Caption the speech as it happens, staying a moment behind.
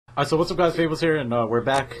Alright, so what's up guys, Fables here, and we're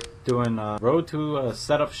back doing Road to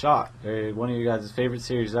Setup Shot. One of you guys' favorite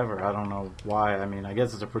series ever. I don't know why, I mean, I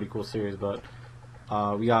guess it's a pretty cool series, but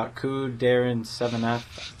we got Kood, Darren, 7F,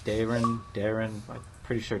 Darren, I'm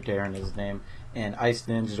pretty sure Darren is his name, and Ice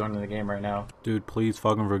Ninja joining the game right now. Dude, please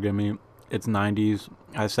fucking forgive me. It's 90s.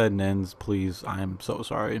 I said Nins, please. I'm so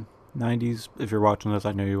sorry. 90s, if you're watching this,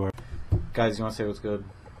 I know you are. Guys, you want to say what's good?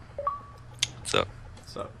 What's up?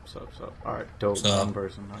 So. Alright, dope. One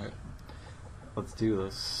person. Alright. Let's do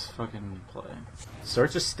this. Fucking play.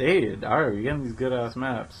 Search a state. Alright, we're getting these good ass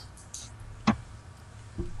maps.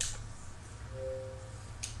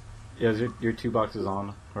 Yeah, your 2 boxes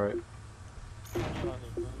on, right?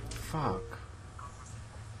 Fuck.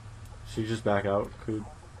 Should you just back out, Kood?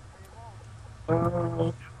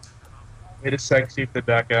 Wait a sec, see if they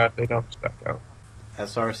back out. They don't just back out.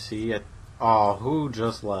 SRC at... Oh, who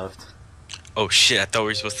just left? Oh shit, I thought we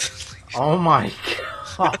were supposed to leave. Oh my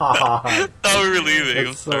god. I thought we were leaving.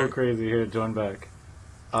 That's so crazy. Here, join back.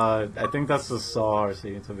 I think that's the Saw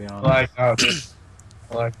RC, to be honest. Lagged out.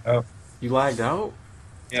 Lagged out. You lagged out?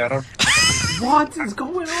 Yeah, I don't... What is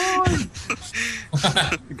going on?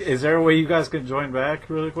 Is there a way you guys can join back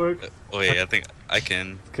really quick? Oh yeah, I think I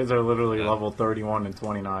can. Kids are literally level 31 and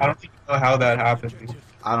 29. I don't think you know how that happened.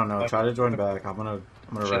 I don't know. Try to join back. I'm gonna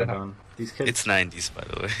write it down. These kids. It's 90s, by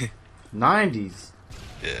the way. 90s.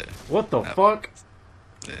 Yeah. What the fuck?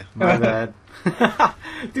 Yeah. My bad.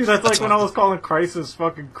 Dude, that's like when I was calling Crisis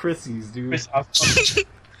fucking Chrissy's, dude.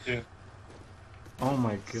 Dude. Oh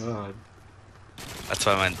my god. That's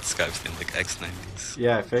why my Skype's name like X90s.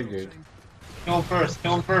 Yeah, I figured. Kill him first,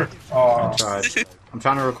 kill him first. Oh. I'm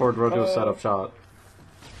trying to record Rojo Setup Shot.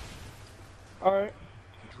 Alright.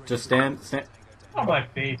 Just stand. On my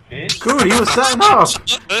face, bitch. Dude, he was setting up!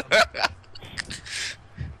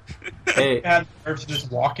 Hey. I had nerves to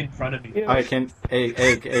just walk in front of me. Alright,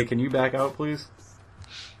 hey, can you back out, please?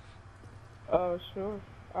 Sure.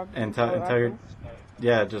 And tell your...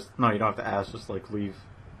 Yeah, just... No, you don't have to ask, just, like, leave.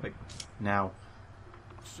 Like, now.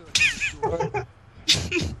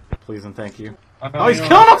 Please and thank you. Oh, he's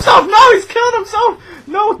killing himself! No, he's killing himself!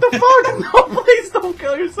 No, what the fuck? No, please don't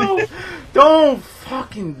kill yourself! Don't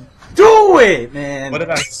fucking do it, man! What did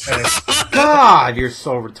I say? God, you're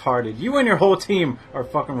so retarded. You and your whole team are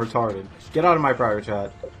fucking retarded. Get out of my private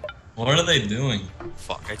chat. What are they doing?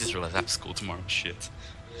 Fuck, I just realized I have school tomorrow. Shit.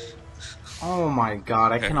 Oh my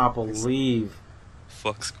god, I cannot believe.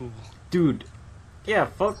 Fuck school. Dude, yeah,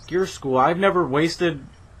 fuck your school. I've never wasted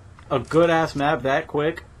a good-ass map that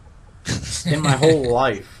quick in my whole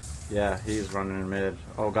life. Yeah, he's running in mid.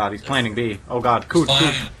 Oh god, he's planning B. Oh god, Kood.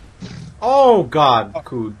 Oh god,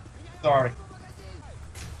 Kood. Sorry.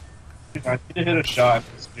 Dude, I need to hit a shot.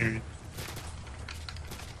 Dude.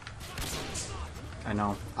 I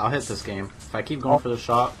know. I'll hit this game. If I keep going for the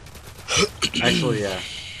shot... Actually, yeah.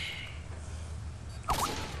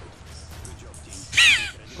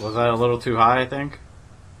 Was that a little too high, I think?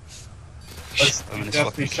 Let's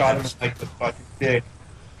definitely shot him like the fucking dick.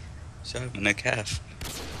 Shot him in the calf.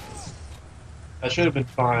 That should have been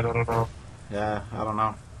fine, I don't know. Yeah, I don't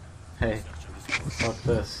know. Hey, fuck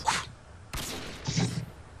this.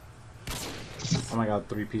 Oh my god,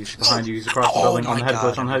 3-piece behind you. He's across the building. On the head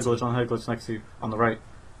glitch, on the head glitch, on the head glitch next to you. On the right.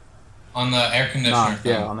 On the air conditioner. Nah,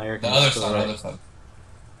 yeah, on the air conditioner. The other side,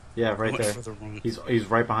 Yeah, right there. He's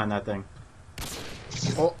right behind that thing.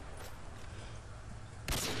 Oh.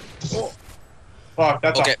 Oh. Fuck,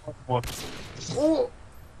 that's Okay. a hard one. Oh.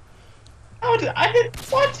 How did I hit?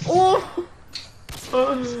 What? Oh.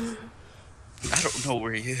 I don't know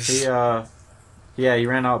where he is. Yeah, he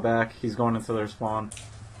ran out back. He's going into their spawn.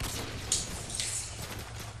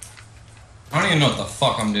 I don't even know what the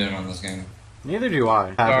fuck I'm doing on this game. Neither do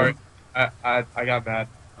I. Sorry. I got mad.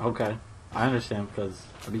 Okay. I understand because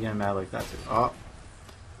I be getting mad like that too. Oh.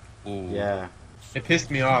 Ooh. Yeah. It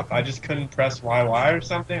pissed me off. I just couldn't press YY or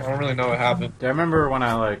something. I don't really know what happened. I remember when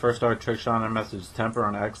I like first started trick shotting and messaged Temper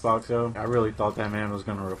on Xbox, yo. I really thought that man was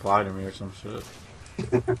gonna reply to me or some shit.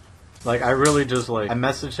 Like I really just like I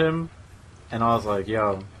messaged him and I was like,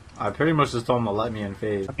 yo, I pretty much just told him to let me in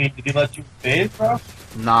phase. I mean, did he let you phase, bro?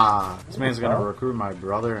 Nah, this man's gonna recruit my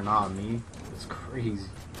brother and not me. It's crazy.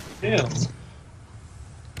 Damn.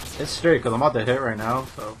 It's straight because I'm about to hit right now,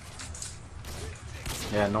 so.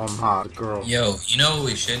 Yeah, no, I'm hot. Girl. Yo, you know what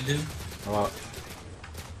we should do? What?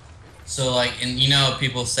 So like, and you know how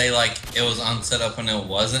people say like it was unset up when it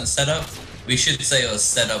wasn't set up? We should say it was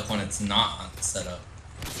set up when it's not set up.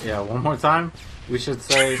 Yeah, one more time. We should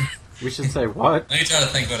say what? Let me try to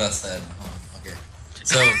think what I said. Okay.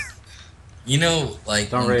 So, you know, like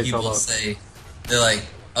Don't when raise people up. say, they're like,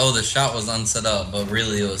 oh, the shot was unset up, but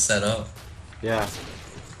really it was set up. Yeah.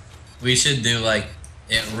 We should do like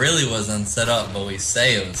it really was unset up, but we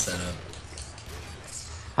say it was set up.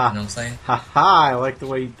 Ha. You know what I'm saying? Ha ha! I like the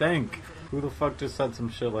way you think. Who the fuck just said some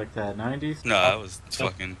shit like that? 90s? No, I was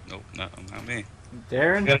fucking. Nope, no, not me.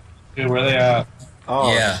 Darren? Dude, where they at?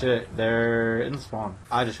 Oh Yeah. shit, they're in the spawn.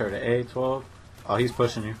 I just heard it. A12. Oh, he's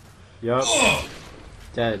pushing you. Yup.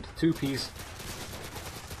 Dead. 2-piece.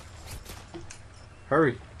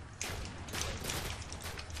 Hurry.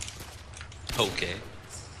 Okay.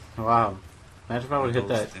 Wow. Imagine if I would hit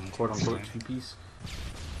that Ghost quote unquote and- 2-piece.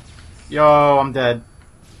 Yo, I'm dead.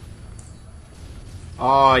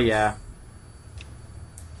 Oh yeah.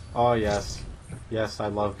 Oh yes. Yes, I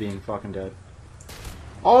love being fucking dead.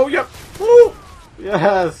 Oh yep. Woo!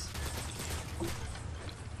 Yes.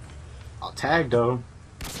 I'll tag though.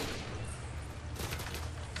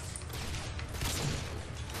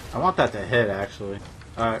 I want that to hit actually.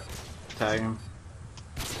 Alright. Tag him.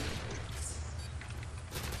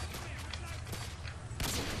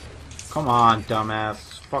 Come on,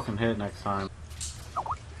 dumbass. Fucking hit next time.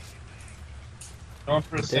 Going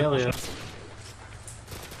for a simple Dahlia. shot.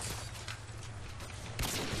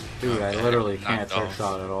 Dude, I Okay, literally knocked can't trick off.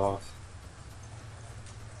 shot at all.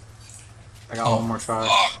 I got Oh. one more try.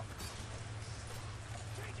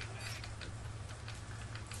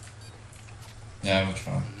 Yeah, which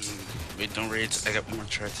one? Wait, don't rage. I got one more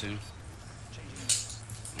try too.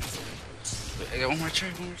 Wait, I got one more try.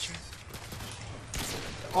 One more try.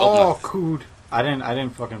 Oh, cood. I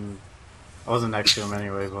didn't fucking. I wasn't next to him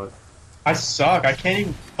anyway, but. I suck. I can't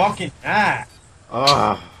even fucking act.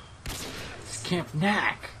 Ugh. This camp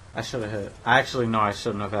knack. I should have hit. Actually, no, I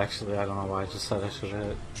shouldn't have. Actually, I don't know why I just said I should have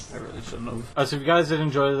hit. I really shouldn't have. So if you guys did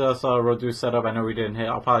enjoy this Road 2 setup, I know we didn't hit.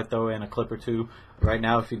 I'll probably throw in a clip or two right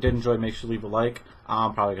now. If you did enjoy, make sure to leave a like.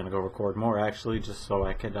 I'm probably gonna go record more actually, just so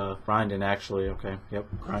I could grind and actually. Okay, yep,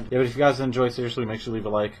 grind. Yeah, but if you guys enjoy, seriously, make sure to leave a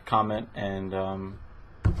like, comment, and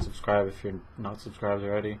subscribe if you're not subscribed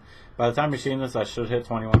already. By the time you're seeing this, I should hit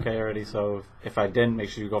 21k already, so if I didn't, make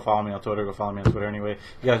sure you go follow me on Twitter. Go follow me on Twitter anyway. If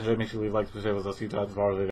you guys enjoyed, make sure you leave a like, subscribe. I'll see you guys tomorrow.